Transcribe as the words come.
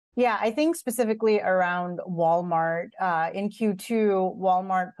Yeah, I think specifically around Walmart. In Q2,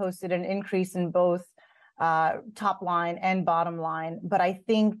 Walmart posted an increase in both top line and bottom line. But I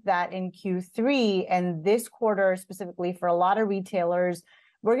think that in Q3 and this quarter specifically for a lot of retailers,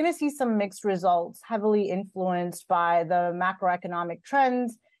 we're going to see some mixed results, heavily influenced by the macroeconomic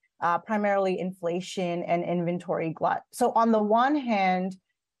trends, primarily inflation and inventory glut. So on the one hand,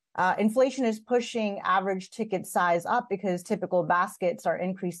 inflation is pushing average ticket size up because typical baskets are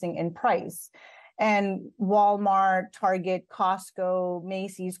increasing in price. And Walmart, Target, Costco,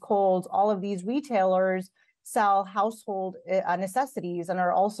 Macy's, Kohl's, all of these retailers sell household necessities and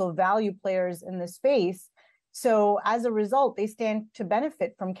are also value players in the space. So as a result, they stand to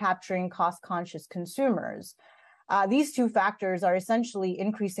benefit from capturing cost-conscious consumers. These two factors are essentially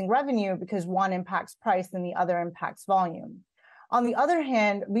increasing revenue because one impacts price and the other impacts volume. On the other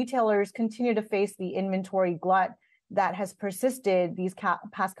hand, retailers continue to face the inventory glut that has persisted these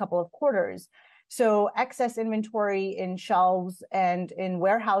past couple of quarters. So excess inventory in shelves and in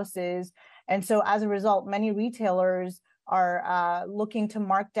warehouses. And so as a result, many retailers are looking to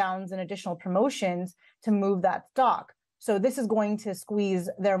markdowns and additional promotions to move that stock. So this is going to squeeze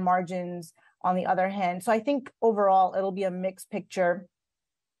their margins on the other hand. So I think overall, it'll be a mixed picture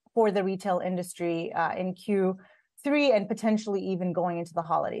for the retail industry in Q3 and potentially even going into the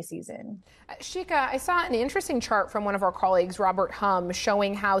holiday season. Shikha, I saw an interesting chart from one of our colleagues, Robert Hum,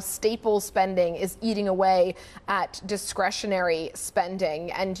 showing how staple spending is eating away at discretionary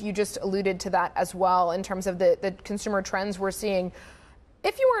spending. And you just alluded to that as well in terms of the consumer trends we're seeing.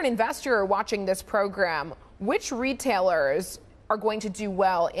 If you were an investor watching this program, which retailers are going to do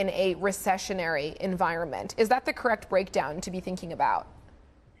well in a recessionary environment? Is that the correct breakdown to be thinking about?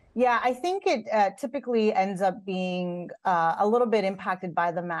 Yeah, I think it typically ends up being a little bit impacted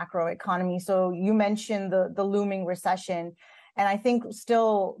by the macro economy. So you mentioned the looming recession, and I think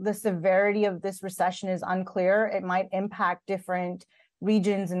still the severity of this recession is unclear. It might impact different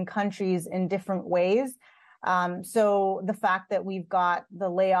regions and countries in different ways. So the fact that we've got the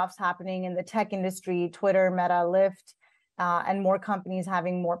layoffs happening in the tech industry, Twitter, Meta, Lyft, and more companies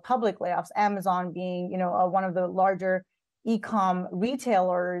having more public layoffs, Amazon being, one of the larger e-com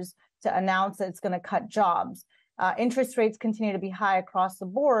retailers to announce that it's going to cut jobs. Interest rates continue to be high across the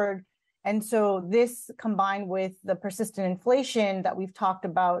board. And so this combined with the persistent inflation that we've talked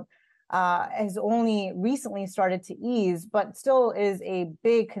about has only recently started to ease, but still is a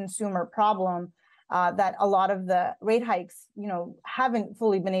big consumer problem that a lot of the rate hikes, haven't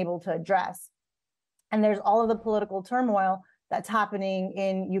fully been able to address. And there's all of the political turmoil that's happening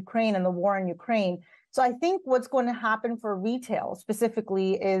in Ukraine and the war in Ukraine. So I think what's going to happen for retail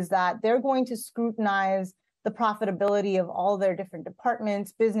specifically is that they're going to scrutinize the profitability of all their different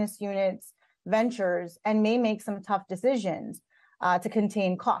departments, business units, ventures, and may make some tough decisions to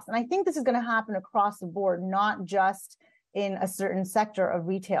contain costs. And I think this is going to happen across the board, not just in a certain sector of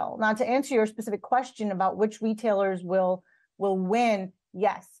retail. Now, to answer your specific question about which retailers will win,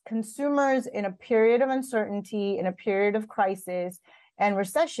 yes, consumers in a period of uncertainty, in a period of crisis and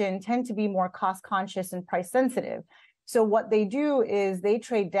recession tend to be more cost conscious and price sensitive. So what they do is they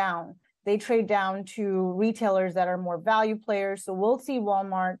trade down. They trade down to retailers that are more value players. So we'll see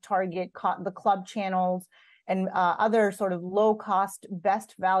Walmart, Target, the club channels, and other sort of low cost,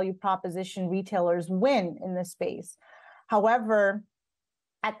 best value proposition retailers win in this space. However,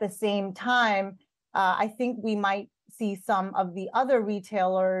 at the same time, I think we might see some of the other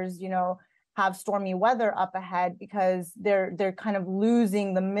retailers, have stormy weather up ahead because they're kind of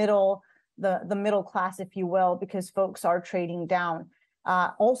losing the middle class, if you will, because folks are trading down.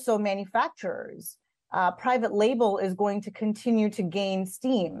 Also, manufacturers, private label is going to continue to gain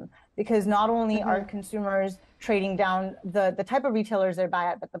steam because not only are consumers trading down the type of retailers they buy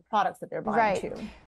at, but the products that they're buying too.